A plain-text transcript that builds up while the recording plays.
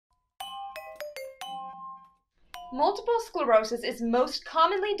Multiple sclerosis is most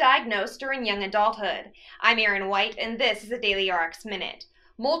commonly diagnosed during young adulthood. I'm Erin White, and this is a dailyRx Minute.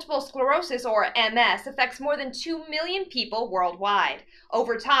 Multiple sclerosis, or MS, affects more than 2 million people worldwide.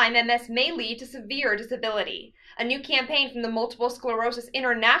 Over time, MS may lead to severe disability. A new campaign from the Multiple Sclerosis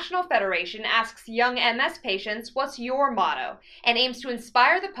International Federation asks young MS patients, "What's your motto?" and aims to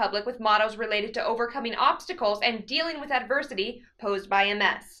inspire the public with mottos related to overcoming obstacles and dealing with adversity posed by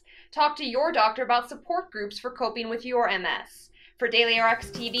MS. Talk to your doctor about support groups for coping with your MS. For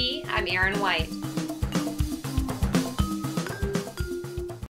dailyRx TV, I'm Erin White.